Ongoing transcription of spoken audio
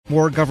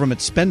More government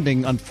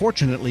spending,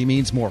 unfortunately,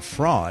 means more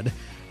fraud.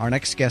 Our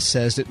next guest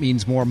says it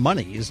means more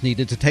money is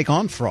needed to take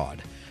on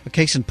fraud. A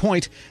case in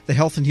point, the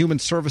Health and Human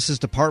Services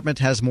Department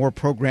has more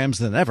programs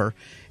than ever.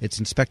 Its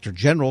Inspector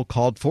General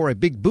called for a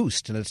big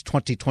boost in its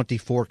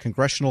 2024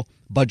 congressional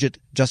budget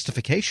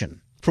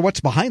justification. For what's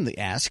behind the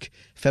ask,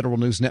 Federal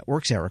News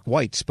Network's Eric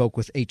White spoke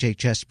with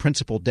HHS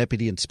Principal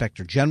Deputy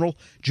Inspector General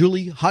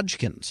Julie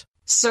Hodgkins.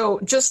 So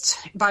just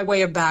by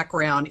way of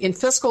background, in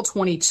fiscal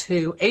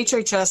 22,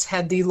 HHS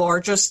had the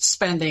largest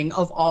spending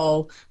of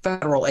all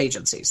federal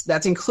agencies.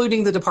 That's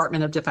including the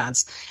Department of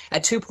Defense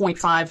at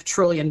 $2.5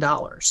 trillion.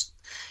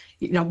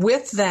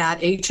 With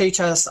that,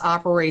 HHS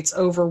operates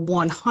over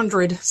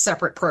 100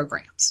 separate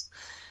programs.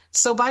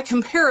 So by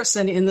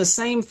comparison, in the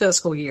same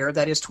fiscal year,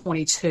 that is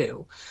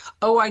 22,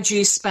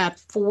 OIG spent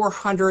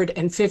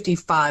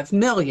 $455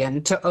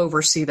 million to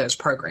oversee those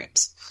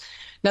programs.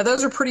 Now,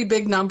 those are pretty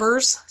big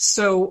numbers.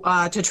 So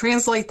to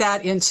translate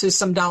that into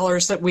some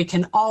dollars that we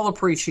can all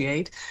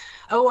appreciate,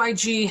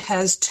 OIG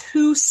has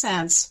 2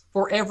 cents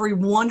for every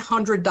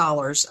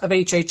 $100 of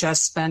HHS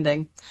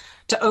spending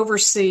to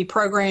oversee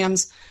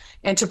programs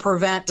and to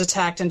prevent,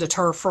 detect, and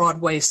deter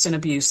fraud, waste, and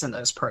abuse in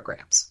those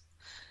programs.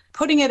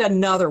 Putting it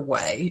another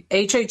way,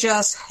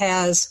 HHS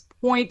has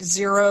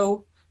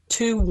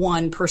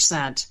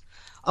 0.021%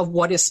 of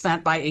what is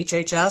spent by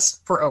HHS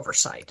for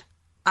oversight.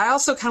 I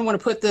also kind of want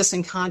to put this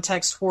in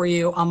context for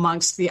you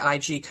amongst the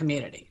IG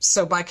community.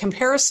 So by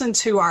comparison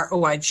to our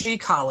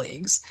OIG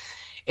colleagues,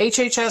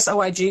 HHS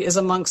OIG is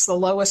amongst the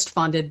lowest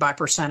funded by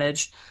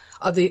percentage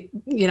of the,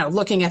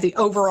 looking at the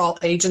overall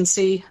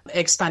agency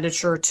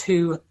expenditure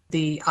to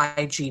the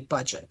IG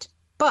budget.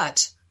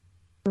 But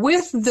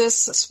with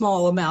this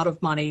small amount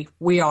of money,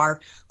 we are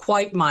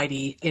quite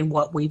mighty in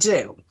what we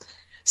do.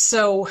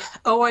 So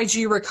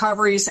OIG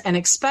recoveries and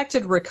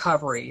expected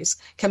recoveries,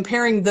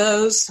 comparing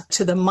those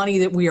to the money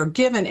that we are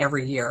given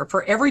every year,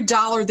 for every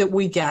dollar that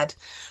we get,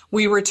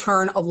 we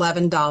return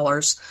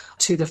 $11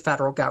 to the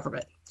federal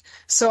government.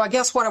 So I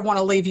guess what I want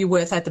to leave you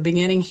with at the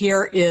beginning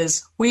here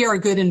is we are a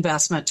good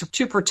investment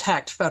to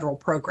protect federal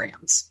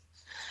programs.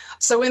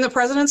 So in the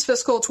President's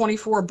fiscal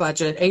 24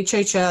 budget,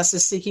 HHS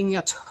is seeking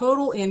a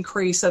total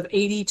increase of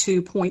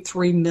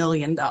 $82.3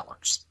 million.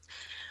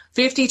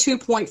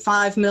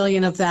 $52.5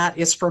 million of that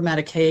is for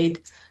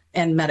Medicaid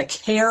and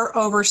Medicare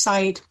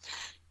oversight,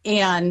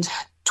 and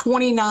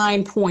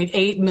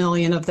 $29.8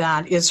 million of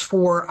that is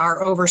for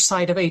our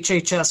oversight of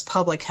HHS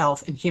public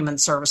health and human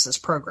services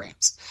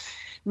programs.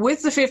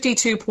 With the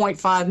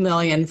 $52.5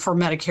 million for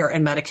Medicare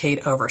and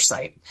Medicaid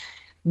oversight,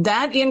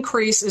 that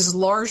increase is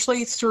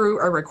largely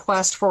through a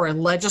request for a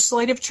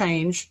legislative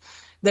change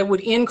that would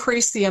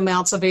increase the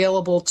amounts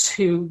available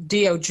to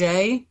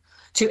DOJ,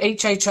 to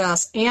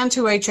HHS, and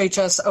to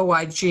HHS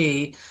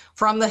OIG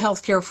from the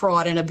Healthcare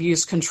Fraud and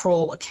Abuse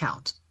Control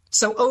account.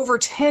 So over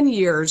 10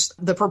 years,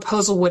 the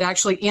proposal would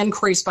actually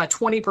increase by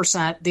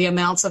 20% the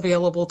amounts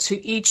available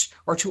to each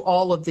or to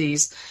all of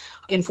these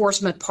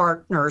enforcement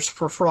partners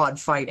for fraud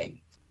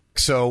fighting.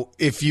 So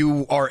if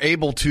you are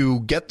able to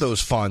get those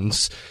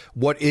funds,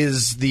 what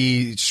is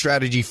the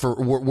strategy for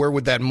where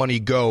would that money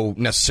go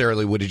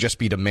necessarily? Would it just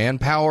be to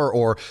manpower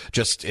or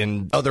just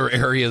in other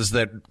areas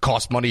that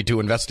cost money to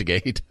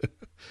investigate?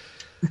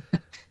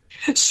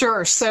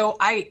 Sure. So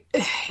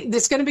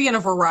it's going to be in a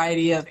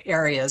variety of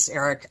areas,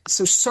 Eric.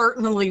 So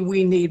certainly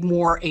we need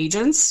more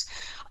agents,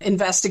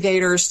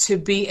 investigators to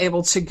be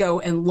able to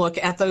go and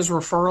look at those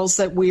referrals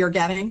that we are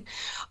getting.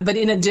 But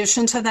in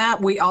addition to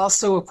that, we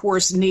also, of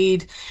course,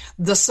 need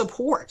the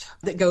support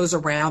that goes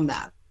around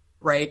that,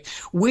 right?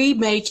 We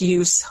make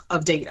use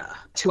of data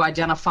to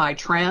identify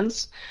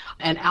trends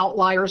and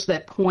outliers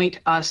that point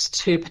us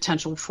to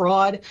potential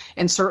fraud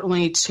and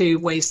certainly to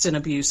waste and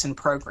abuse in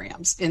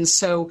programs. And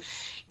so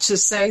to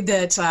say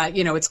that,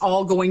 it's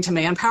all going to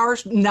manpower,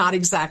 not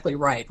exactly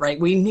right?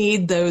 We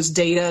need those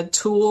data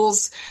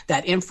tools,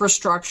 that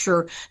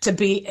infrastructure to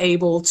be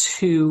able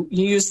to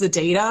use the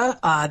data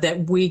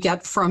that we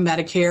get from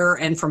Medicare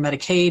and from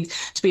Medicaid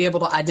to be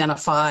able to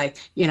identify,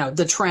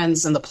 the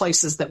trends and the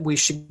places that we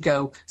should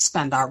go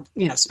spend our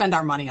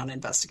money on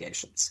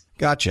investigations.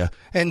 Gotcha.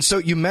 And so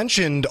you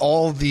mentioned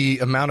all the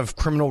amount of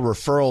criminal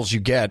referrals you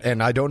get,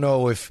 and I don't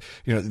know if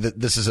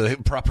this is a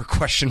proper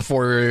question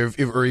for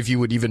you or if you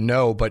would even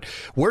know, but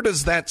where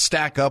does that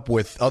stack up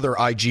with other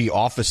IG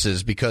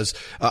offices? Because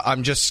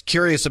I'm just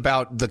curious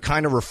about the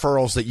kind of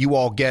referrals that you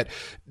all get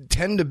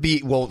tend to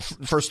be, well,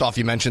 first off,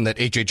 you mentioned that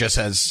HHS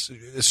has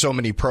so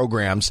many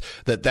programs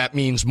that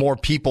means more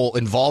people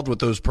involved with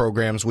those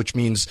programs, which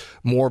means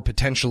more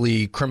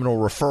potentially criminal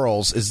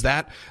referrals. Is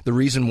that the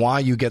reason why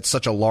you get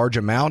such a large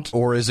amount,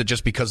 or is it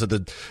just because of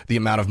the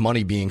amount of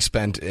money being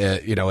spent,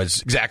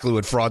 is exactly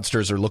what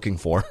fraudsters are looking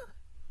for?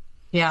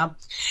 Yeah,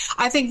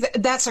 I think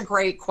that's a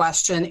great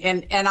question.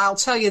 And I'll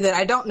tell you that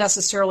I don't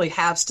necessarily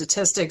have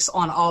statistics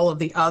on all of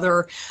the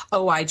other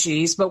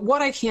OIGs, but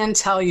what I can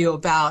tell you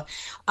about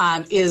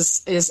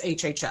is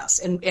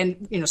HHS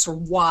and sort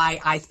of why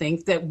I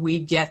think that we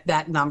get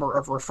that number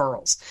of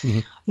referrals. Mm-hmm.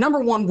 Number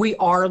one, we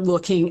are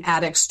looking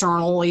at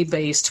externally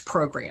based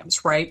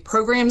programs, right?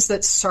 Programs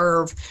that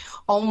serve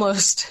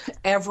almost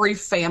every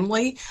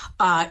family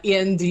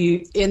in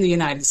the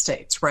United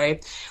States,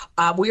 right?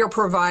 We are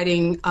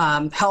providing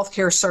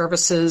healthcare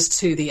services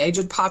to the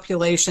aged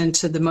population,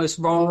 to the most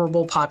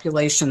vulnerable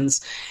populations.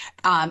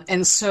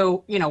 And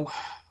so,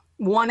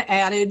 one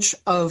adage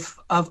of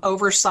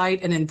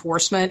oversight and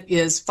enforcement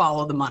is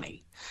follow the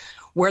money.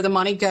 Where the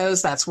money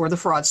goes, that's where the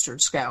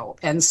fraudsters go.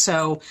 And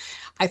so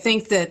I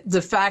think that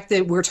the fact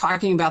that we're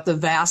talking about the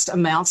vast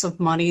amounts of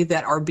money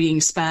that are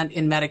being spent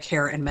in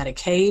Medicare and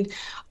Medicaid,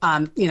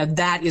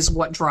 that is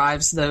what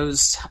drives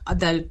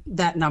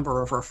that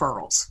number of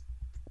referrals.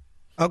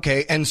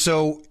 Okay, and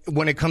so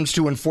when it comes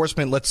to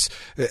enforcement,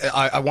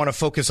 I want to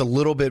focus a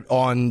little bit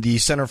on the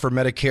Center for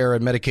Medicare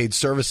and Medicaid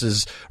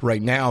Services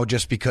right now,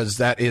 just because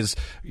that is,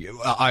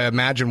 I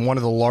imagine, one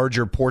of the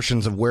larger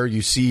portions of where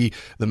you see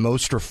the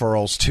most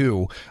referrals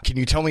to. Can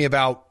you tell me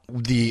about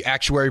the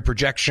actuary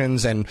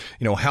projections and,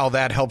 how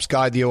that helps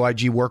guide the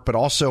OIG work, but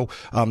also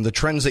the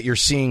trends that you're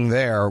seeing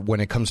there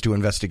when it comes to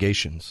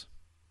investigations?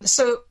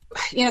 So,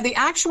 the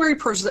actuary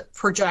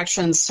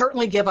projections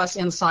certainly give us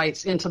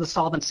insights into the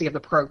solvency of the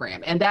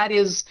program, and that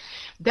is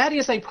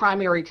a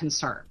primary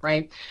concern,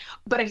 right?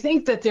 But I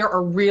think that there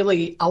are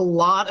really a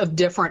lot of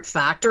different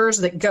factors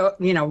that go,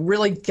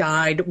 really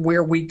guide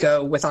where we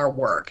go with our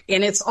work,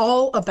 and it's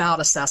all about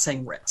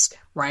assessing risk,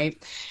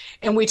 right?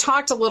 And we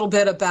talked a little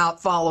bit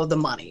about follow the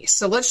money.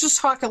 So let's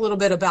just talk a little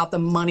bit about the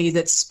money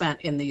that's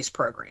spent in these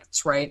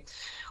programs, right?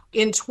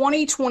 In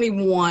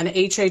 2021,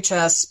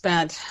 HHS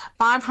spent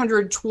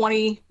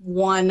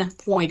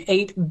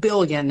 $521.8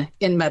 billion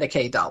in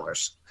Medicaid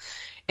dollars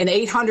and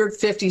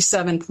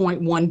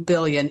 $857.1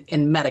 billion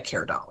in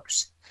Medicare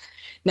dollars.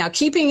 Now,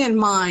 keeping in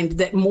mind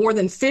that more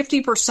than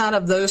 50%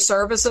 of those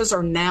services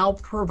are now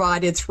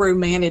provided through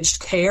managed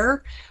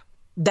care,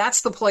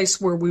 that's the place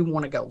where we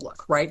want to go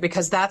look, right?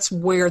 Because that's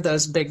where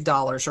those big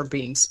dollars are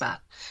being spent.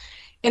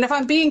 And if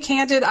I'm being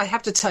candid, I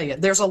have to tell you,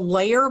 there's a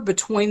layer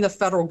between the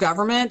federal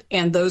government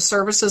and those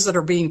services that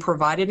are being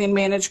provided in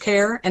managed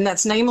care, and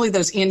that's namely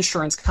those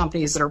insurance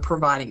companies that are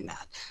providing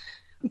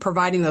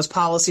those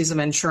policies of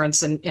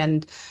insurance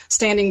and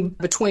standing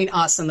between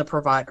us and the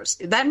providers.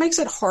 That makes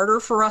it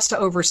harder for us to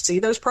oversee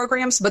those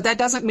programs, but that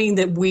doesn't mean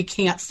that we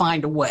can't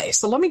find a way.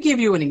 So let me give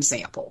you an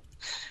example.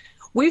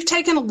 We've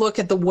taken a look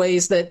at the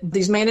ways that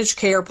these managed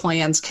care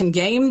plans can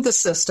game the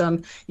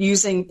system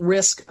using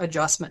risk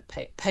adjustment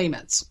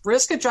payments.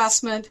 Risk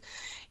adjustment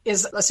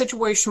is a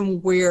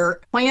situation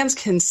where plans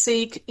can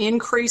seek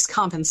increased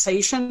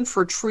compensation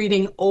for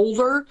treating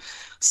older,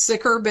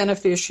 sicker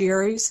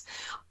beneficiaries.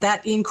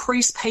 That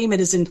increased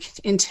payment is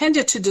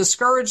intended to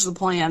discourage the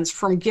plans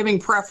from giving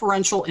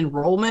preferential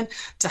enrollment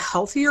to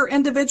healthier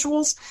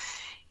individuals.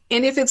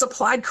 And if it's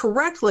applied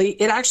correctly,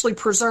 it actually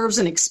preserves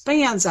and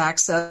expands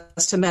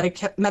access to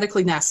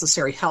medically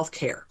necessary health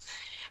care.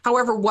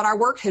 However, what our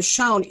work has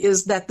shown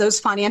is that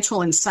those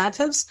financial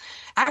incentives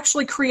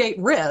actually create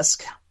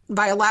risk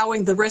by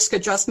allowing the risk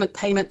adjustment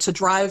payment to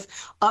drive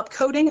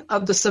upcoding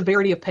of the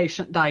severity of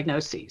patient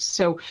diagnoses.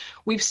 So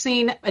we've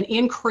seen an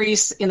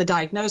increase in the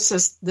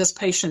diagnosis. This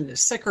patient is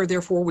sicker,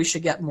 therefore we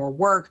should get more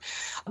work,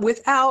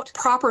 without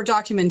proper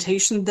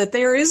documentation that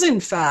there is,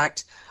 in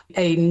fact,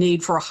 a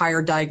need for a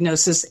higher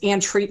diagnosis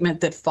and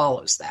treatment that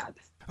follows that.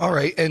 All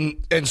right.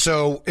 And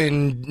so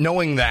in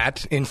knowing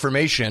that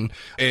information,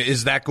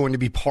 is that going to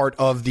be part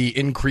of the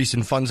increase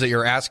in funds that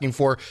you're asking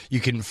for? You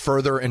can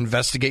further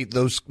investigate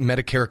those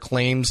Medicare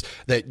claims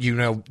that,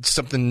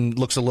 something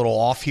looks a little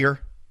off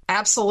here?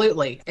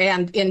 Absolutely.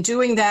 And in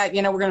doing that,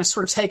 we're going to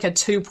sort of take a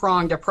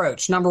two-pronged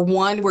approach. Number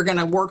one, we're going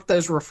to work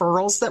those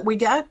referrals that we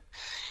get.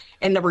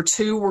 And number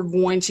two, we're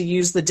going to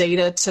use the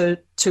data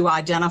to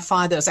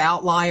identify those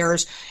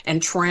outliers and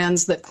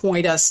trends that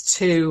point us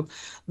to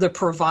the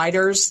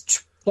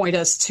providers, point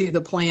us to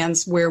the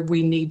plans where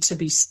we need to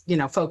be,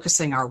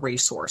 focusing our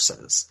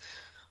resources.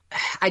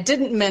 I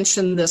didn't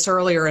mention this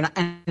earlier, and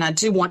I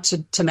do want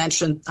to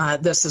mention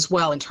this as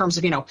well in terms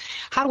of,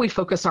 how do we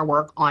focus our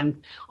work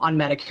on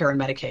Medicare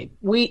and Medicaid?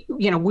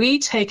 We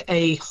take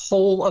a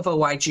whole of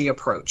OIG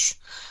approach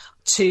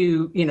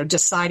to,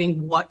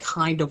 deciding what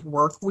kind of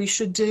work we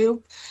should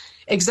do.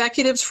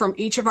 Executives from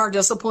each of our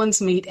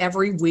disciplines meet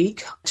every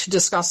week to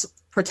discuss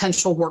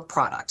potential work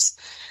products.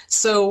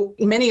 So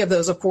many of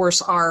those, of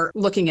course, are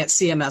looking at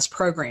CMS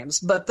programs,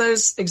 but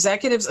those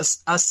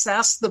executives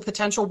assess the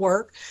potential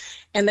work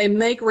and they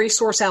make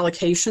resource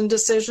allocation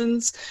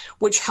decisions,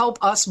 which help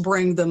us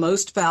bring the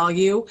most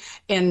value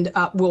and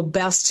will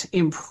best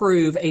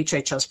improve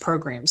HHS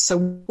programs. So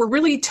we're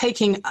really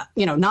taking,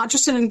 not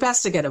just an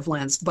investigative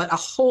lens, but a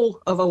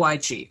whole of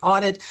OIG,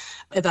 audit,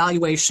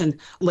 evaluation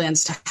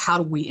lens to how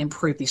do we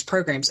improve these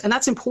programs. And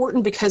that's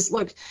important because,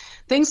 look,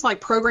 things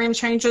like program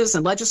changes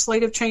and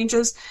legislative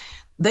changes,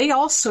 they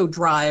also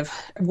drive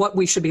what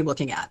we should be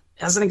looking at.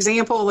 As an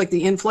example, like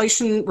the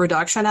Inflation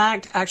Reduction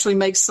Act actually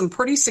makes some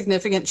pretty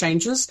significant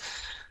changes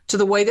to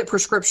the way that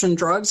prescription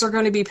drugs are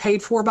going to be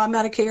paid for by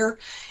Medicare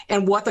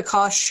and what the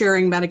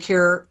cost-sharing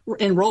Medicare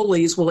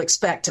enrollees will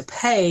expect to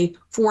pay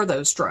for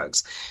those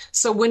drugs.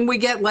 So when we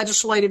get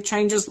legislative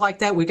changes like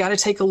that, we got to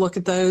take a look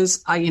at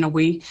those.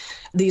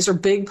 These are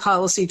big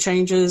policy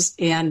changes,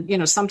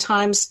 and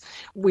sometimes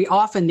we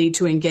often need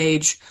to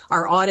engage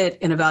our audit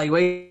and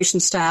evaluation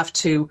staff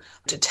to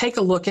take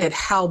a look at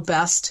how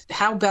best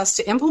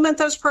to implement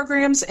those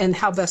programs and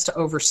how best to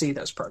oversee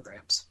those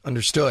programs.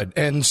 Understood.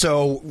 And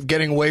so,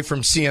 getting away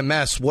from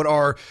CMS, what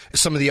are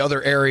some of the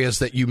other areas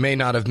that you may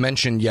not have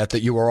mentioned yet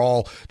that you are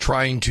all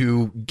trying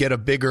to get a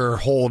bigger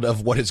hold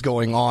of what is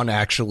going on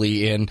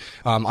actually in?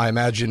 I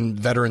imagine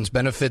veterans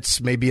benefits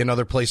may be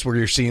another place where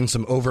you're seeing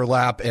some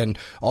overlap, and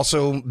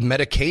also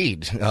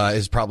Medicaid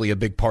is probably a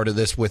big part of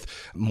this, with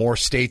more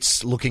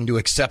states looking to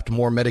accept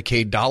more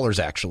Medicaid dollars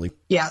actually.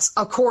 Yes,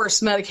 of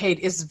course, Medicaid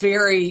is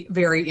very,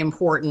 very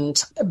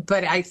important.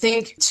 But I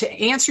think to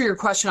answer your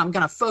question, I'm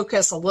going to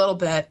focus a little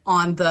bit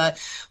on the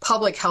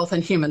public health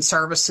and human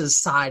services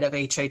side of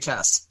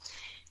HHS.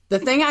 The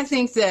thing I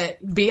think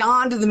that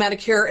beyond the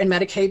Medicare and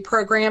Medicaid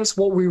programs,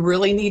 what we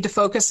really need to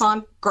focus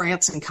on,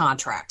 grants and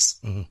contracts.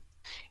 Mm-hmm.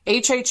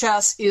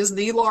 HHS is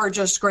the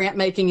largest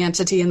grant-making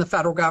entity in the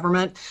federal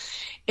government,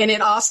 and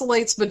it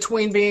oscillates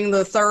between being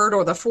the third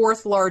or the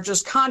fourth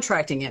largest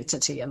contracting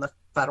entity in the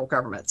federal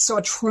government. So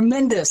a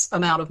tremendous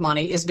amount of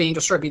money is being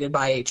distributed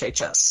by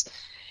HHS.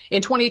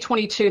 In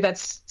 2022,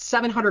 that's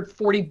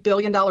 $740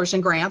 billion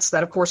in grants.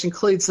 That, of course,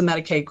 includes the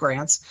Medicaid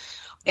grants,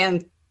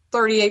 and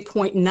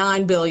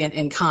 $38.9 billion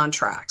in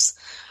contracts.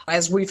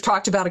 As we've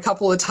talked about a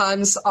couple of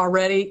times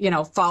already,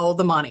 follow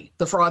the money.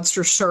 The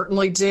fraudsters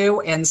certainly do.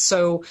 And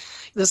so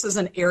this is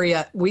an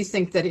area we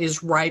think that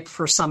is ripe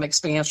for some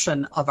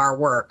expansion of our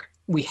work.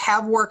 We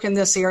have work in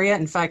this area.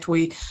 In fact,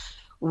 we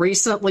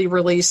recently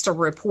released a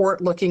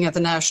report looking at the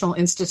National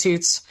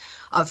Institutes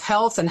of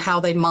Health and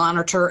how they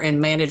monitor and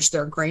manage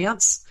their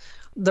grants.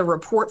 The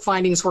report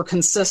findings were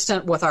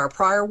consistent with our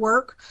prior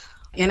work.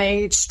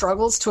 NIH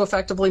struggles to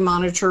effectively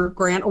monitor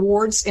grant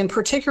awards, and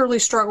particularly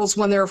struggles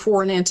when there are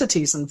foreign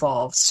entities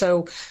involved.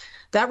 So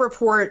that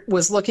report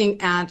was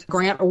looking at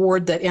grant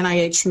award that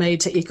NIH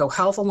made to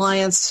EcoHealth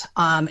Alliance,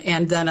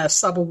 and then a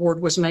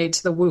subaward was made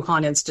to the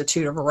Wuhan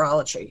Institute of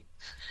Virology.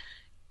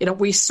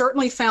 We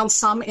certainly found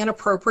some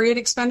inappropriate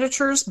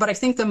expenditures, but I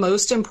think the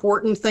most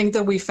important thing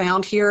that we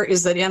found here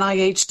is that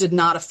NIH did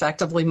not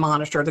effectively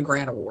monitor the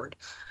grant award.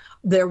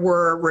 There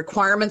were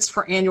requirements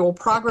for annual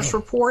progress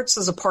reports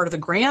as a part of the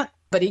grant,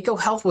 but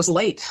EcoHealth was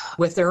late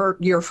with their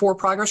year 4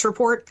 progress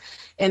report,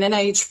 and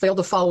NIH failed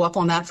to follow up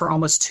on that for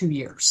almost 2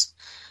 years.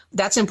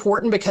 That's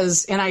important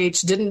because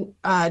NIH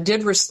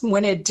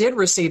when it did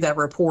receive that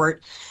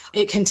report,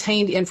 it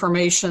contained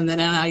information that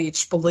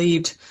NIH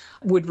believed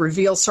would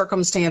reveal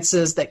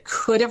circumstances that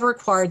could have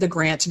required the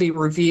grant to be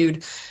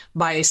reviewed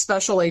by a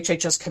special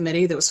HHS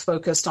committee that was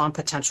focused on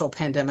potential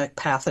pandemic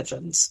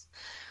pathogens.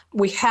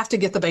 We have to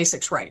get the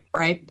basics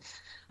right?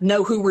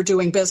 Know who we're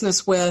doing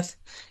business with,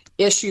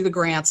 issue the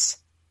grants,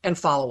 and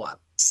follow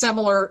up.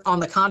 Similar on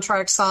the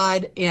contract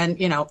side. And,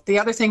 the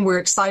other thing we're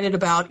excited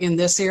about in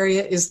this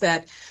area is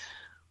that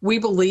we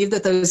believe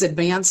that those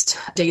advanced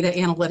data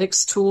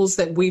analytics tools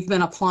that we've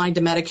been applying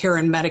to Medicare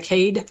and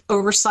Medicaid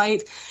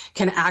oversight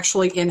can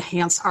actually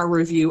enhance our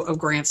review of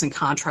grants and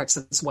contracts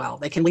as well.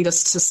 They can lead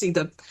us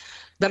to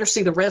better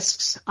see the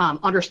risks,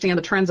 understand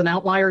the trends and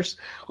outliers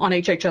on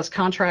HHS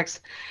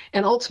contracts,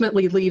 and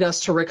ultimately lead us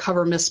to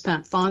recover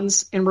misspent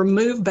funds and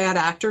remove bad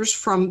actors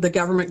from the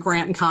government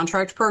grant and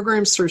contract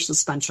programs through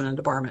suspension and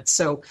debarment.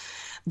 So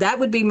that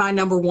would be my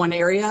number one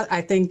area,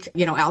 I think,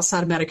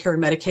 outside of Medicare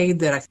and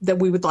Medicaid that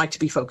we would like to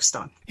be focused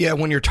on. Yeah,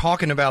 when you're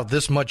talking about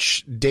this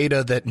much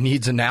data that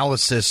needs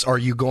analysis, are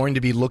you going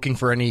to be looking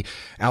for any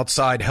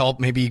outside help,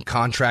 maybe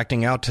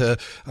contracting out to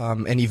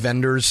any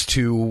vendors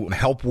to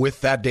help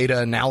with that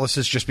data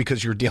analysis just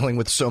because you're dealing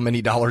with so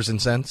many dollars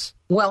and cents?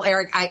 Well,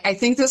 Eric, I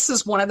think this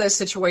is one of those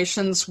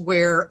situations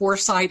where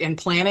foresight and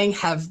planning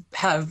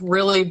have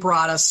really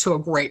brought us to a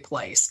great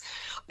place.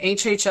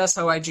 HHS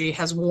OIG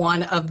has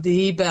one of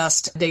the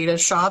best data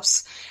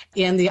shops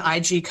in the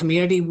IG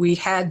community. We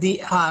had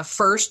the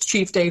first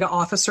chief data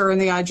officer in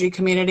the IG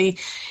community,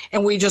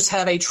 and we just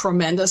have a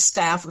tremendous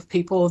staff of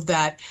people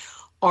that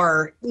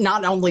are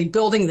not only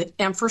building the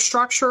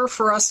infrastructure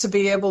for us to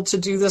be able to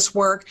do this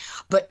work,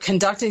 but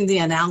conducting the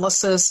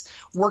analysis,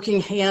 working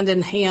hand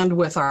in hand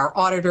with our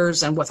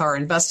auditors and with our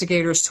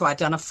investigators to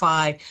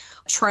identify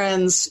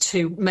trends,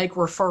 to make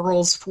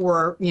referrals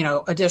for,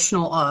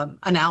 additional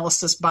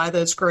analysis by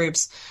those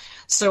groups.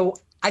 So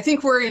I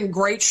think we're in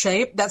great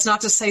shape. That's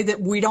not to say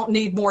that we don't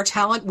need more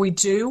talent. We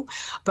do.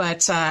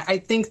 But I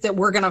think that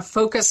we're going to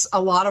focus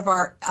a lot of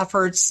our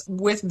efforts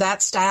with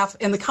that staff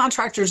and the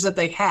contractors that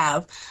they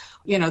have.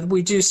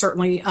 We do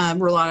certainly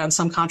rely on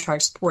some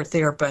contract support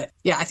there. But,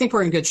 yeah, I think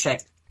we're in good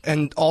shape.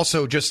 And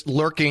also just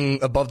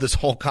lurking above this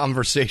whole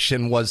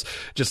conversation was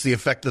just the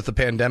effect that the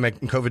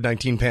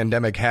COVID-19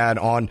 pandemic had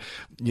on,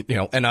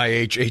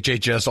 NIH,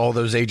 HHS, all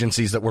those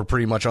agencies that were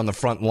pretty much on the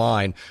front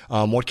line.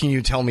 What can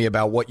you tell me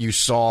about what you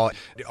saw?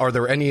 Are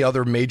there any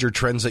other major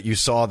trends that you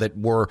saw that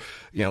were,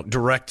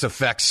 direct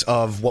effects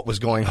of what was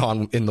going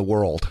on in the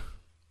world?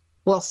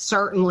 Well,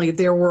 certainly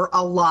there were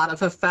a lot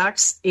of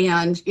effects.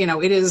 And,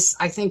 it is,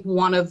 I think,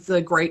 one of the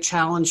great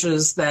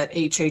challenges that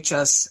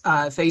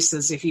HHS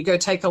faces. If you go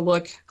take a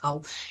look,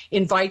 I'll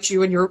invite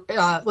you and your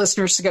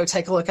listeners to go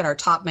take a look at our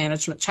top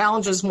management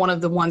challenges. One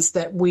of the ones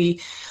that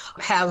we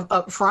have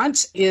up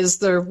front is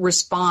the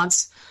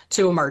response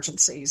to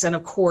emergencies. And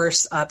of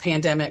course,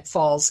 pandemic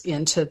falls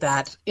into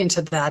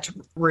that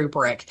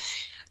rubric.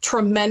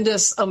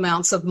 Tremendous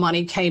amounts of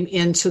money came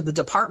into the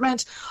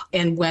department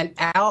and went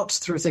out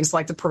through things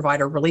like the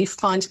Provider Relief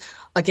Fund.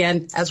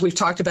 Again, as we've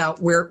talked about,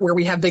 where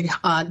we have big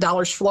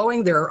dollars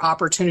flowing, there are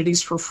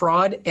opportunities for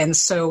fraud. And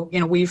so,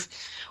 we've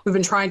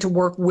been trying to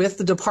work with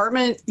the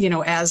department,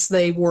 as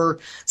they were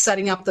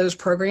setting up those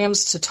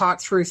programs to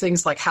talk through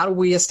things like how do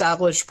we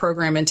establish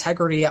program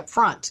integrity up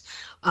front?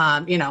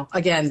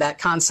 Again, that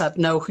concept,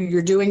 know who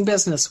you're doing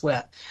business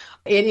with.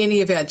 In any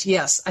event,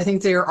 yes, I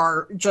think there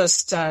are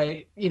just,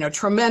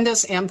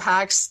 tremendous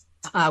impacts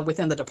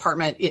within the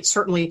department. It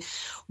certainly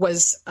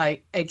was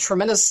a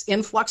tremendous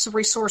influx of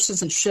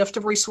resources and shift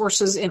of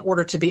resources in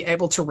order to be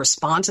able to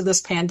respond to this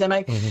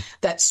pandemic. Mm-hmm.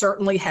 That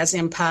certainly has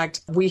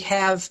impact. We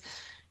have,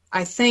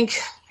 I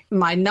think,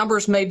 my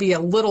numbers may be a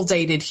little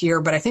dated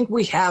here, but I think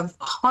we have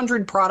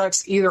 100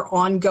 products either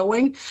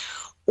ongoing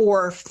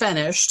or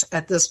finished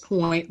at this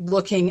point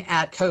looking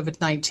at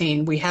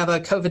COVID-19. We have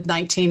a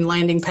COVID-19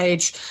 landing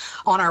page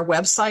on our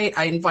website.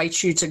 I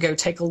invite you to go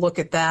take a look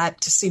at that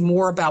to see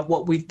more about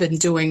what we've been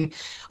doing,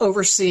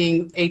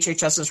 overseeing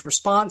HHS's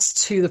response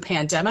to the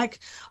pandemic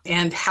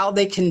and how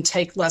they can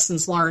take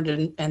lessons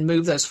learned and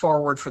move those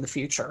forward for the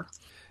future.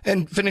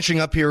 And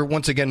finishing up here,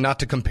 once again, not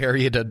to compare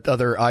you to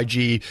other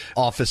IG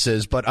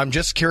offices, but I'm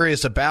just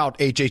curious about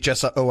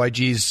HHS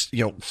OIG's,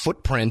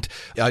 footprint.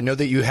 I know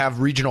that you have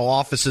regional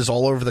offices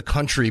all over the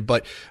country,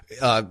 but,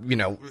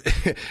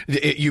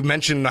 you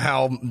mentioned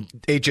how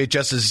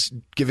HHS is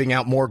giving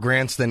out more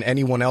grants than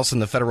anyone else in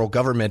the federal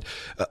government.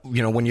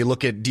 When you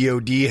look at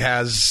DOD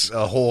has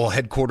a whole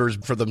headquarters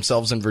for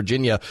themselves in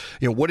Virginia,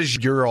 what does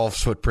your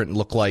office footprint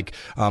look like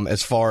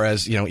as far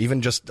as,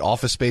 even just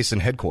office space and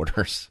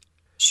headquarters?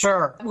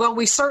 Sure. Well,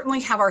 we certainly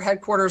have our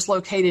headquarters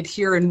located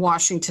here in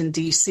Washington,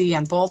 D.C.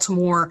 and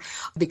Baltimore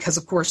because,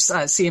 of course,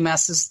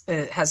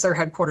 CMS has their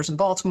headquarters in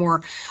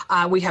Baltimore.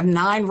 We have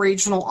 9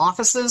 regional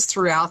offices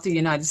throughout the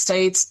United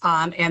States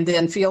and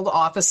then field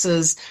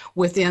offices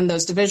within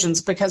those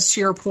divisions because,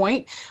 to your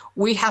point,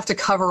 we have to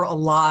cover a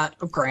lot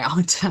of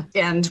ground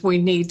and we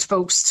need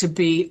folks to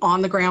be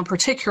on the ground,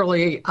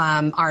 particularly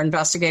our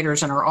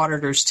investigators and our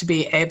auditors to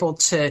be able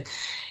to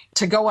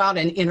go out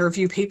and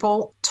interview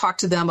people, talk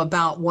to them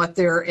about what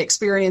their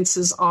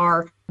experiences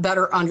are,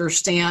 better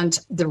understand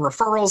the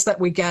referrals that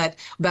we get,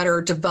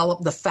 better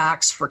develop the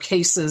facts for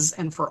cases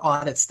and for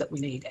audits that we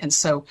need. And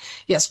so,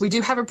 yes, we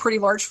do have a pretty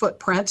large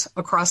footprint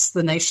across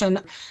the nation.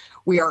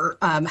 We are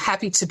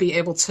happy to be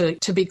able to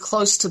be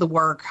close to the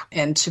work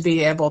and to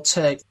be able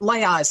to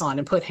lay eyes on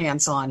and put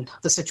hands on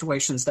the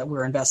situations that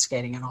we're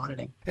investigating and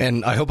auditing.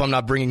 And I hope I'm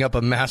not bringing up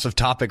a massive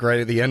topic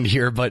right at the end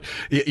here, but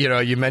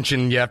you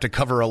mentioned you have to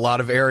cover a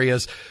lot of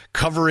areas.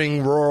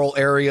 Covering rural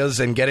areas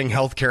and getting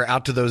healthcare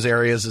out to those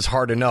areas is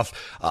hard enough.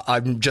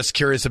 I'm just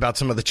curious about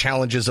some of the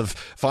challenges of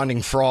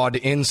finding fraud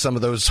in some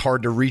of those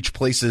hard to reach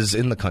places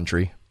in the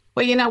country.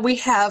 Well,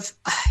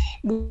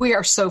 we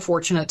are so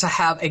fortunate to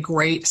have a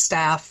great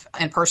staff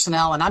and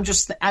personnel. And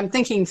I'm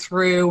thinking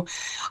through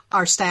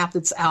our staff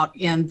that's out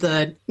in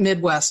the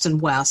Midwest and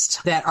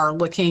West that are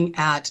looking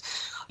at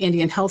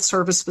Indian Health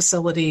Service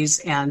facilities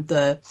and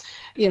the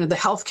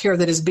health care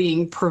that is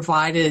being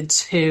provided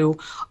to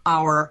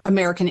our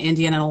American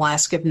Indian and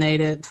Alaska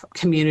Native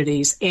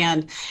communities.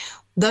 And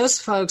those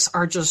folks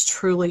are just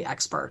truly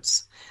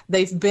experts.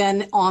 They've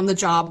been on the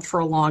job for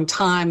a long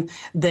time.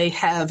 They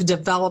have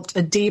developed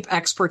a deep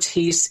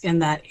expertise in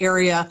that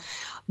area.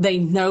 They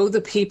know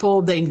the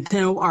people. They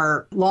know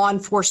our law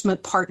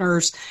enforcement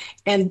partners.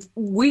 And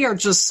we are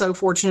just so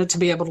fortunate to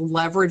be able to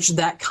leverage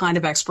that kind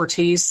of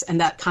expertise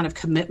and that kind of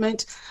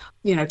commitment,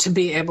 to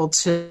be able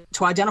to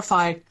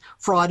identify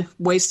fraud,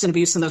 waste, and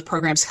abuse in those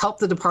programs, help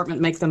the department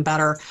make them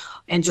better,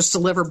 and just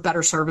deliver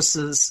better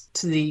services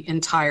to the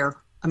entire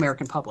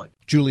American public.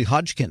 Julie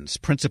Hodgkins,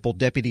 Principal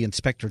Deputy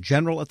Inspector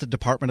General at the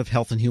Department of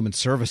Health and Human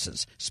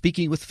Services,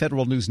 speaking with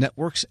Federal News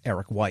Network's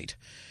Eric White.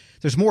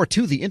 There's more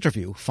to the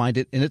interview. Find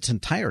it in its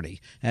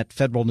entirety at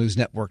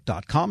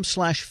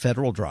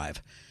federalnewsnetwork.com/Federal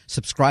Drive.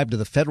 Subscribe to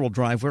the Federal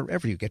Drive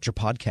wherever you get your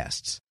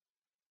podcasts.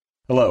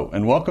 Hello,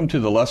 and welcome to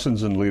the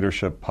Lessons in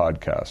Leadership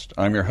podcast.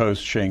 I'm your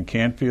host, Shane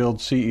Canfield,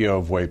 CEO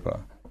of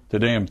WAEPA.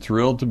 Today I'm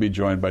thrilled to be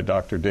joined by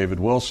Dr. David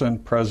Wilson,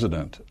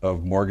 President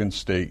of Morgan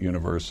State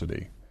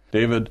University.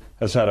 David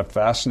has had a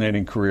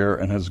fascinating career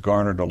and has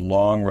garnered a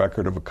long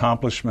record of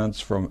accomplishments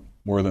from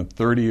more than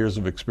 30 years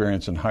of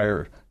experience in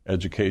higher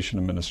education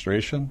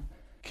administration.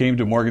 Came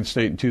to Morgan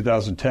State in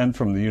 2010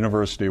 from the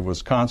University of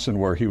Wisconsin,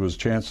 where he was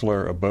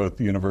chancellor of both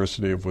the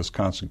University of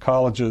Wisconsin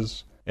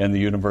Colleges and the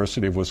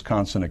University of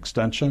Wisconsin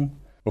Extension.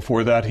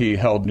 Before that, he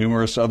held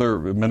numerous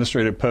other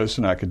administrative posts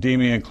in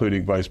academia,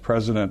 including vice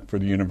president for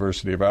the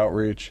University of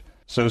Outreach,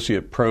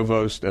 associate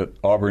provost at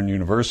Auburn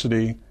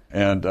University,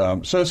 and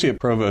associate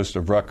provost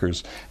of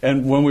Rutgers.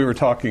 And when we were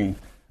talking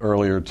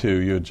earlier,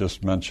 too, you had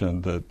just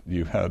mentioned that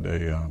you had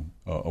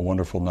a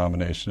wonderful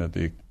nomination at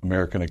the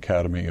American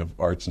Academy of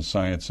Arts and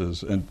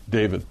Sciences. And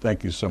David,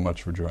 thank you so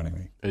much for joining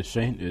me.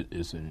 Shane, it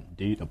is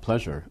indeed a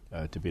pleasure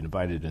to be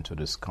invited into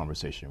this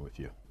conversation with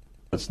you.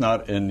 It's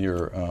not in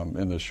your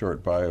in the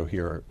short bio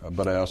here,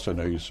 but I also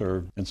know you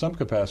served in some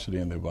capacity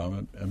in the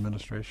Obama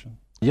administration.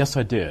 Yes,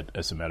 I did,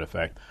 as a matter of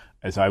fact.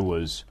 As I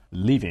was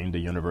leaving the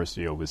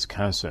University of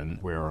Wisconsin,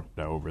 where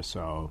I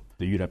oversaw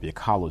the UW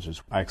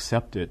colleges, I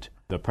accepted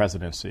the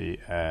presidency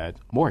at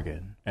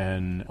Morgan.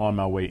 And on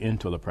my way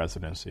into the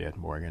presidency at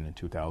Morgan in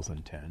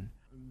 2010,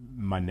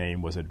 my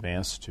name was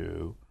advanced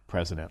to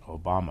President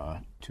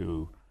Obama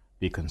to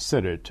be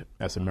considered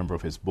as a member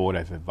of his board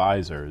of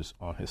advisors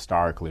on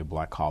historically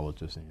black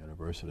colleges and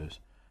universities.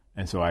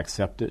 And so I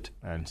accepted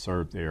and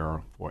served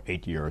there for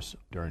 8 years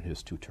during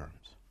his 2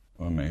 terms.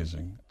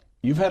 Amazing.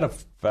 You've had a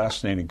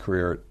fascinating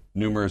career at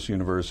numerous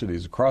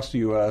universities across the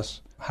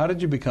U.S. How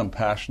did you become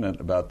passionate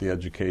about the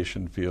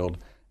education field,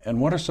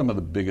 and what are some of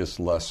the biggest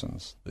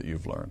lessons that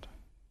you've learned?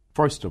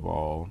 First of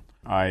all,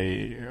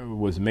 I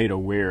was made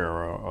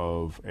aware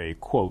of a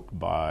quote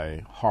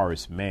by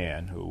Horace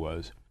Mann, who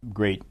was a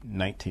great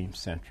 19th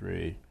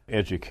century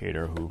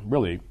educator who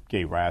really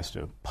gave rise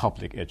to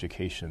public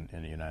education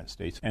in the United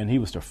States. And he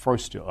was the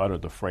first to utter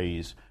the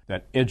phrase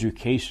that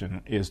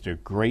education is the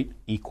great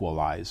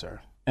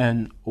equalizer.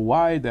 And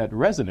why that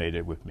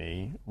resonated with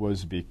me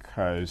was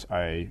because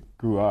I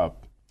grew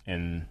up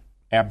in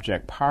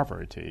abject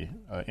poverty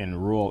in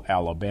rural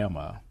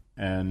Alabama,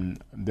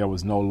 and there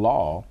was no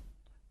law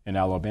in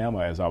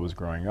Alabama as I was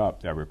growing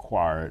up that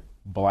required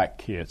black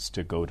kids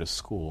to go to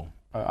school.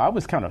 I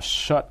was kind of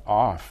shut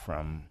off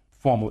from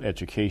formal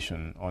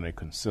education on a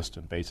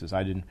consistent basis.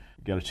 I didn't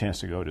get a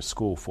chance to go to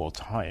school full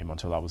time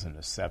until I was in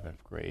the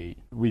 7th grade.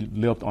 We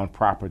lived on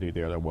property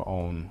there that were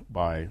owned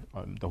by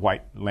the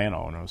white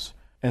landowners.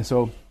 And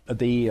so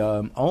the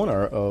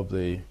owner of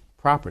the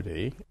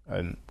property,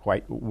 a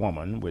white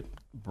woman, would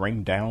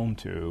bring down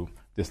to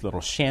this little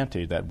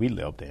shanty that we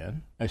lived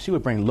in, and she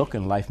would bring Look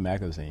and Life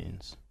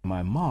magazines.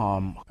 My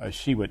mom,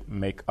 she would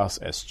make us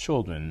as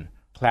children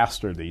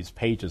plaster these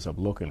pages of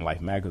Look and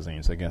Life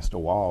magazines against the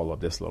wall of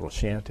this little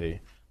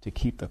shanty to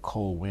keep the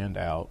cold wind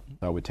out.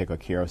 I would take a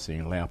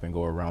kerosene lamp and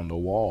go around the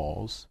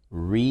walls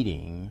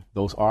reading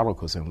those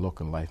articles in Look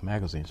and Life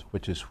magazines,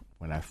 which is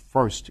when I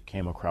first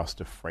came across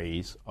the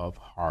phrase of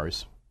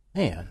Horace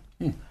Mann.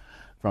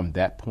 From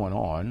that point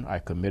on, I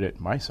committed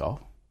myself,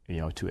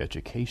 to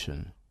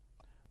education.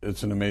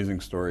 It's an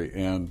amazing story,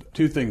 and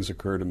 2 things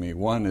occur to me.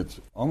 One,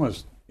 it's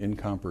almost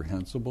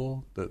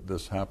incomprehensible that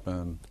this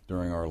happened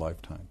during our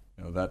lifetime.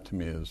 That to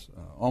me is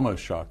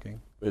almost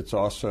shocking. It's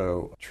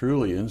also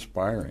truly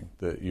inspiring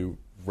that you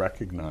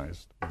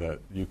recognized that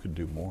you could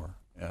do more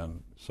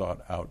and sought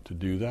out to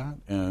do that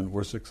and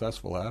were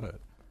successful at it.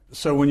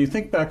 So when you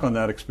think back on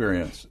that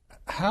experience,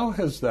 how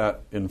has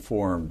that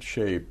informed,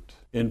 shaped,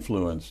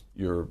 influenced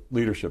your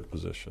leadership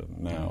position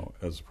now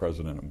as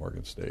president of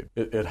Morgan State?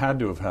 It had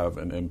to have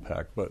an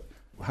impact, but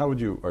how would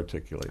you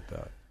articulate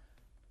that?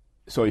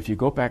 So if you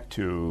go back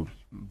to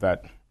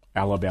that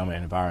Alabama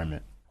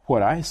environment,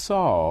 what I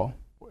saw,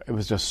 it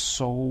was just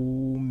so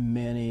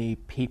many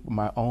people,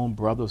 my own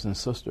brothers and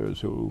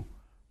sisters, who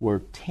were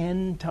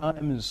 10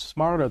 times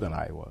smarter than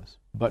I was.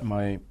 But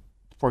my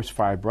first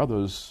 5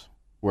 brothers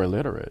were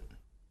illiterate.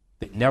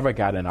 They never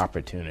got an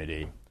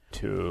opportunity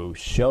to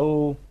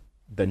show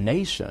the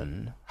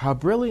nation how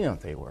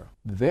brilliant they were.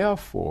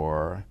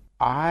 Therefore,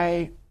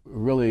 I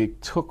really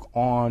took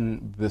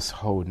on this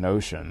whole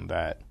notion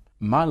that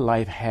my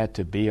life had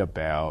to be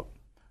about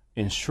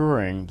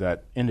ensuring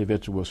that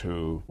individuals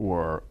who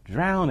were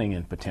drowning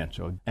in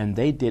potential and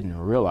they didn't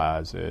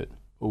realize it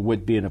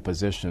would be in a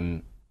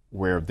position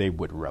where they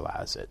would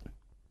realize it.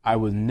 I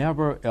was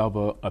never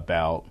ever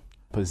about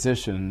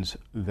positions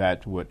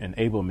that would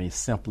enable me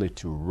simply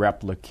to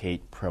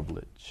replicate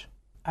privilege.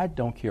 I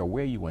don't care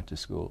where you went to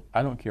school.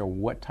 I don't care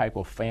what type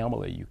of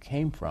family you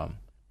came from.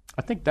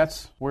 I think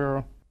that's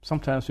where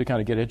sometimes we kind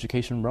of get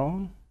education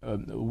wrong.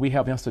 We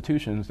have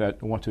institutions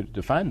that want to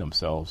define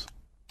themselves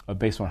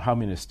based on how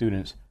many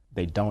students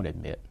they don't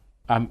admit.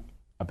 I'm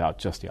about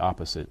just the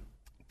opposite,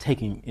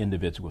 taking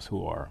individuals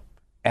who are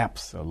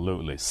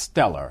absolutely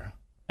stellar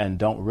and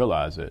don't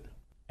realize it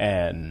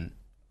and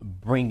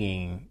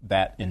bringing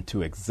that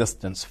into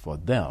existence for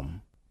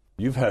them.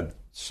 You've had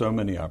so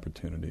many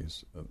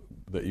opportunities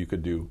that you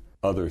could do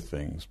other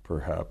things,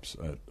 perhaps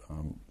at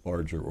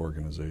larger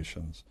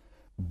organizations,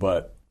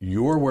 but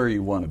you're where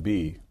you want to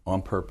be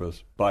on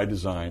purpose, by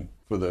design,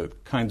 for the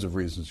kinds of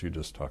reasons you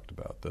just talked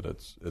about, that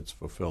it's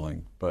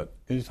fulfilling. But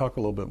can you talk a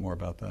little bit more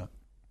about that?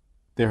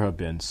 there have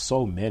been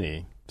so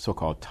many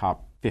so-called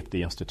top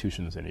 50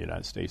 institutions in the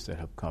United States that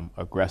have come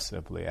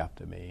aggressively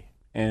after me.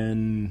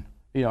 And,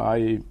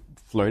 I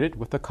flirted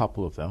with a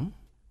couple of them,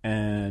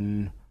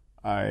 and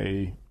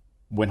I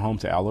went home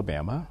to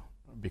Alabama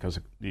because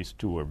these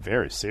two were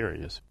very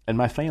serious. And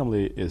my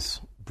family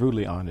is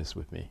brutally honest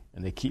with me,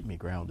 and they keep me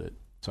grounded.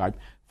 So I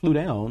flew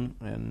down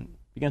and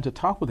began to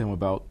talk with them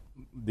about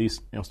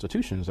these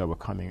institutions that were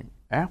coming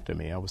after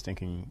me. I was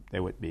thinking they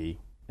would be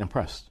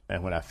impressed.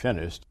 And when I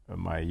finished,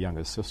 my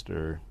youngest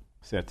sister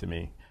said to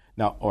me,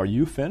 "Now, are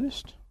you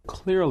finished?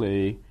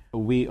 Clearly,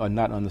 we are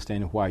not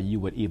understanding why you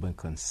would even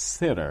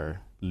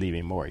consider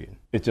leaving Morgan."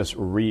 It just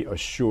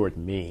reassured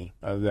me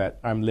that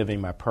I'm living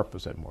my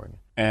purpose at Morgan.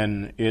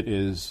 And it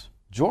is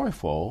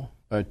joyful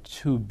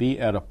to be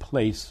at a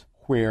place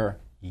where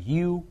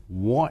you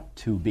want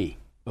to be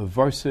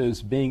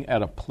versus being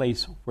at a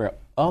place where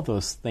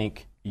others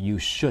think you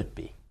should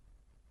be.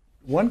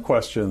 One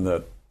question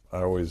that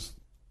I always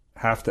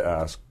have to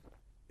ask,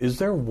 is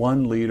there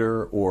one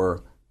leader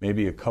or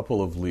maybe a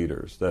couple of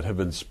leaders that have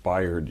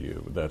inspired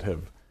you,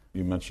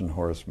 you mentioned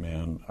Horace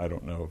Mann, I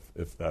don't know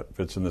if that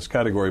fits in this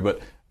category,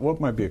 but what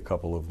might be a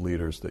couple of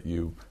leaders that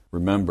you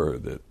remember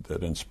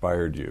that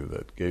inspired you,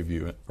 that gave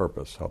you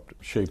purpose, helped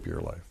shape your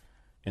life?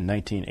 In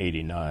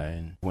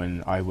 1989,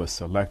 when I was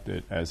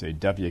selected as a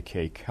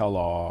W.K.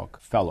 Kellogg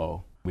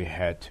Fellow, we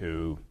had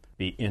to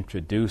be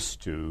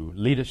introduced to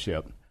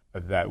leadership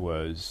that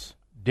was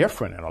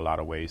different in a lot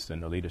of ways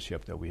than the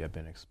leadership that we had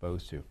been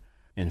exposed to.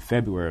 In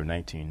February of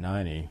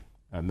 1990,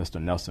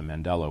 Mr. Nelson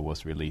Mandela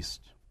was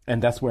released.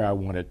 And that's where I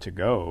wanted to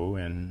go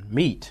and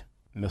meet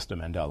Mr.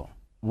 Mandela.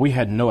 We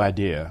had no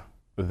idea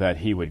that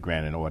he would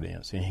grant an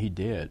audience, and he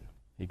did.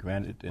 He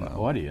granted an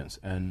audience,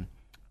 and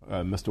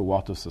Mr.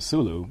 Walter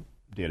Sisulu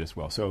did as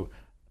well. So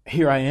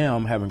here I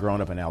am, having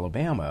grown up in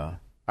Alabama.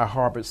 I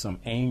harbored some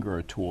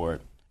anger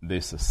toward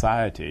the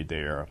society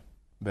there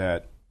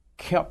that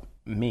kept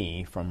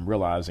me from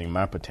realizing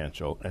my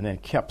potential, and then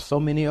kept so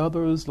many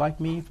others like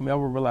me from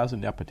ever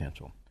realizing their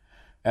potential.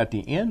 At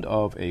the end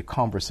of a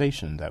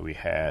conversation that we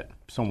had,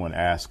 someone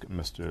asked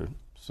Mr.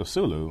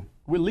 Sisulu,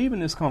 "We're leaving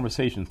this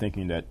conversation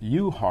thinking that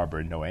you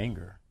harbor no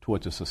anger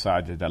towards a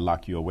society that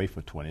locked you away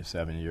for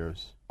 27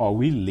 years. Are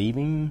we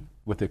leaving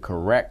with the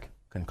correct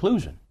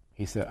conclusion?"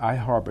 He said, "I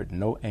harbored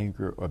no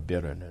anger or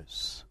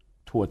bitterness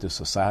towards the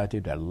society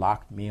that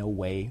locked me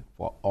away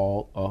for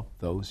all of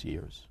those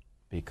years,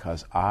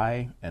 because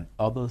I and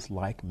others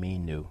like me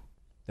knew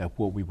that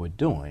what we were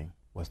doing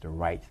was the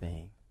right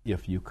thing.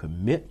 If you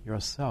commit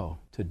yourself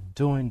to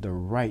doing the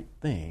right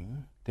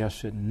thing, there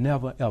should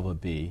never, ever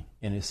be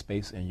any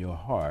space in your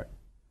heart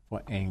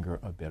for anger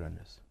or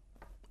bitterness."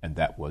 And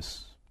that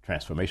was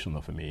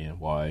transformational for me, and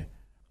why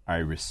I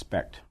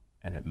respect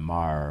and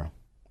admire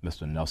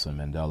Mr. Nelson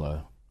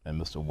Mandela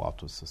and Mr.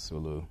 Walter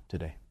Sisulu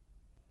today.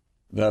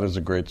 That is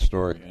a great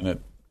story, and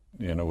it,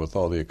 with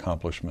all the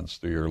accomplishments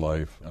through your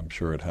life, I'm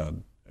sure it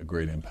had a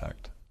great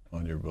impact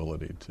on your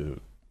ability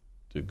to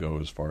go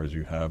as far as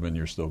you have, and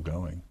you're still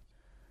going.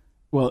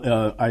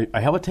 Well, I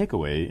have a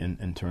takeaway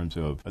in terms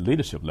of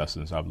leadership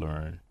lessons I've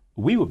learned.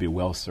 We would be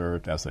well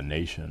served as a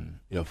nation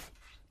if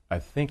I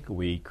think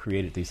we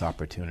created these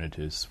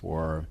opportunities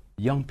for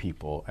young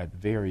people at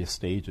various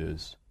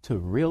stages to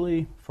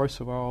really,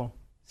 first of all,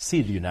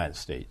 see the United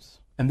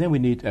States. And then we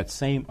need that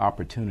same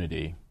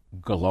opportunity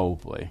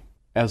globally.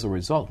 As a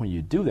result, when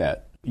you do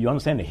that, you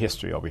understand the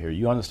history over here,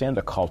 you understand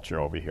the culture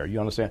over here, and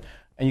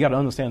you got to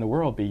understand the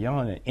world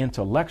beyond an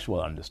intellectual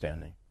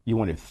understanding. You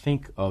want to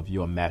think of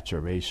your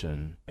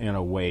maturation in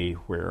a way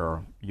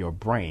where your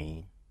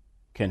brain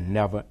can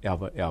never,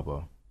 ever,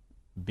 ever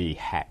be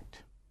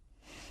hacked.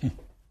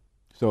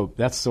 So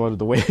that's sort of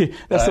the way.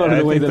 That's sort of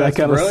the way that I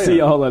kind of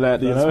see all of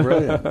that. That's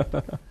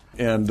brilliant.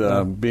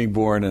 And being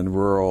born in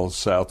rural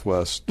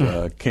Southwest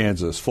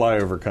Kansas,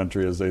 flyover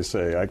country, as they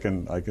say, I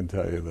can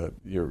tell you that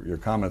your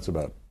comments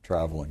about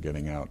travel and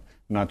getting out,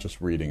 not just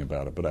reading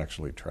about it, but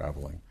actually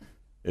traveling,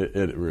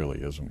 it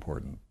really is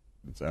important.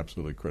 It's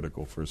absolutely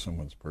critical for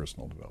someone's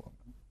personal development.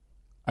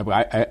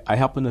 I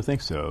happen to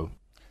think so.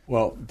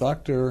 Well,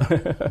 Dr.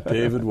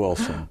 David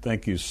Wilson,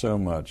 thank you so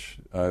much.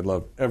 I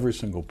love every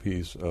single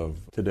piece of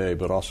today,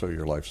 but also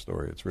your life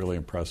story. It's really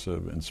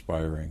impressive,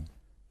 inspiring,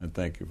 and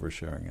thank you for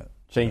sharing it.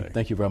 Shane, today.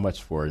 Thank you very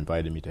much for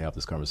inviting me to have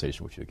this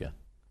conversation with you again.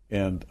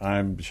 And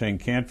I'm Shane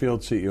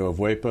Canfield, CEO of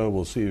WEPA.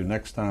 We'll see you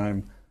next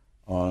time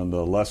on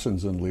the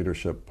Lessons in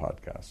Leadership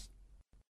podcast.